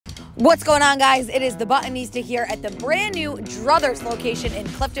What's going on, guys? It is the Buttonista here at the brand new Druthers location in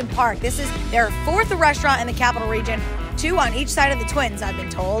Clifton Park. This is their 4th restaurant in the capital region, 2 on each side of the Twins, I've been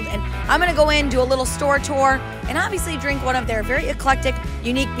told. And I'm gonna go in, do a little store tour, and obviously drink one of their very eclectic,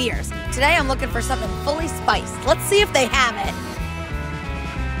 unique beers. Today I'm looking for something fully spiced. Let's see if they have it.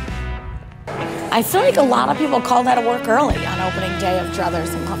 I feel like a lot of people called out of work early on opening day of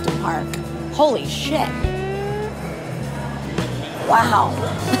Druthers in Clifton Park. Holy shit. Wow,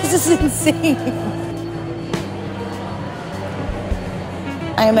 this is insane.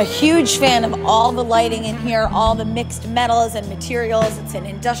 I am a huge fan of all the lighting in here, all the mixed metals and materials. It's an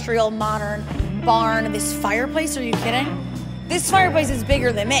industrial, modern barn. This fireplace, are you kidding? This fireplace is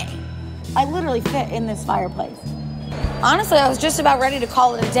bigger than me. I literally fit in this fireplace. Honestly, I was just about ready to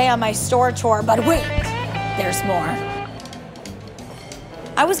call it a day on my store tour, but wait, there's more.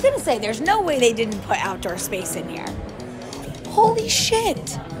 I was gonna say, there's no way they didn't put outdoor space in here. Holy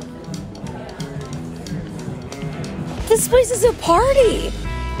shit. This place is a party.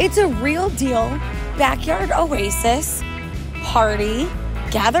 It's a real deal backyard oasis party.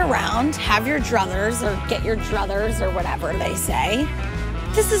 Gather around, have your druthers or get your druthers or whatever they say.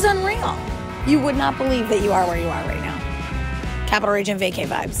 This is unreal. You would not believe that you are where you are right now. Capital Region vacay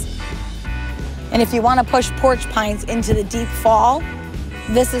vibes. And if you want to push porch pines into the deep fall,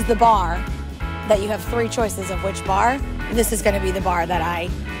 this is the bar that you have 3 choices of which bar. This is going to be the bar that I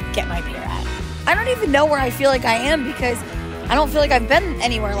get my beer at. I don't even know where I feel like I am because I don't feel like I've been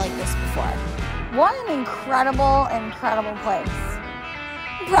anywhere like this before. What an incredible, incredible place.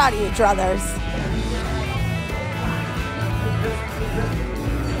 I'm proud of you, Druthers.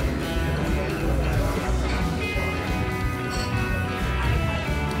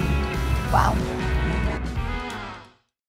 Wow.